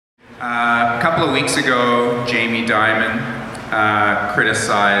A couple of weeks ago, Jamie Dimon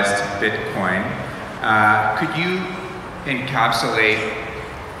criticized Bitcoin. Could you encapsulate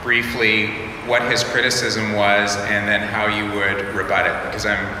briefly what his criticism was and then how you would rebut it? Because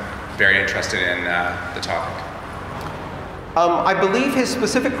I'm very interested in the topic. I believe his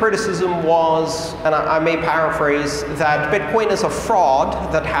specific criticism was, and I may paraphrase, that Bitcoin is a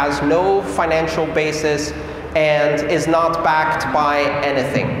fraud that has no financial basis and is not backed by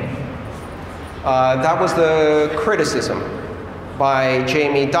anything. That was the criticism by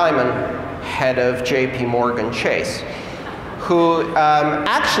Jamie Dimon, head of JP Morgan Chase, who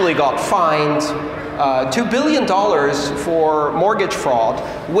actually got fined $2 billion for mortgage fraud,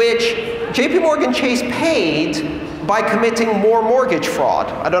 which JP Morgan Chase paid by committing more mortgage fraud.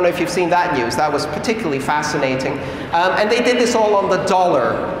 I don't know if you've seen that news. That was particularly fascinating. And they did this all on the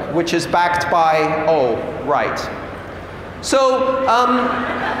dollar, which is backed by, oh, right. So,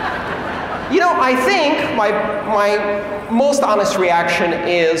 you know, I think my most honest reaction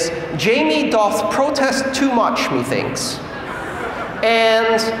is Jamie doth protest too much, methinks.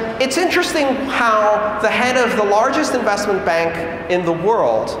 And it's interesting how the head of the largest investment bank in the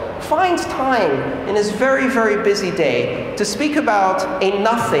world finds time in his very, very busy day to speak about a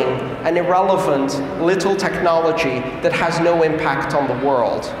nothing, an irrelevant little technology that has no impact on the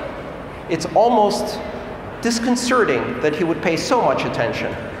world. It's almost disconcerting that he would pay so much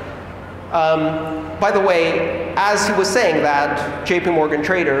attention. By the way, as he was saying that, JP Morgan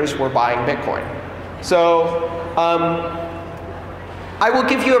traders were buying Bitcoin. So I will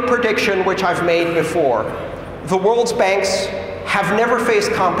give you a prediction which I've made before. The world's banks have never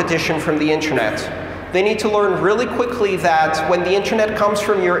faced competition from the internet. They need to learn really quickly that when the internet comes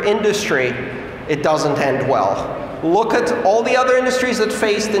from your industry, it doesn't end well. Look at all the other industries that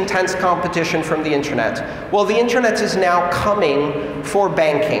faced intense competition from the internet. Well, the internet is now coming for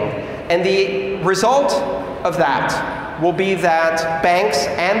banking. And the result of that will be that banks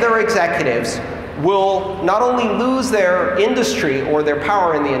and their executives will not only lose their industry or their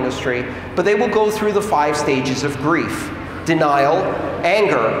power in the industry, but they will go through the 5 stages of grief: denial,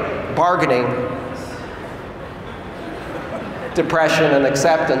 anger, bargaining, depression, and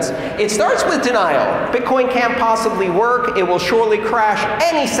acceptance. It starts with denial. Bitcoin can't possibly work. It will surely crash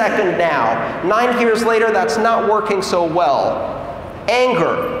any second now. 9 years later, that's not working so well.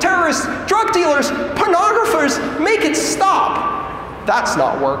 Anger. Terrorists, drug dealers, pornographers, make it stop. That's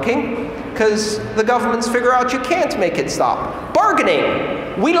not working, because the governments figure out you can't make it stop.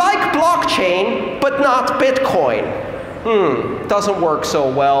 Bargaining. We like blockchain, but not Bitcoin. Doesn't work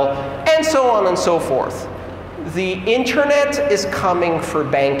so well, and so on and so forth. The internet is coming for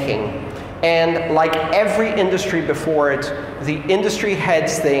banking, and like every industry before it, the industry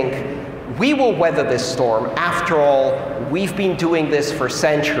heads think, we will weather this storm. After all, we've been doing this for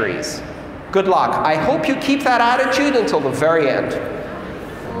centuries. Good luck. I hope you keep that attitude until the very end.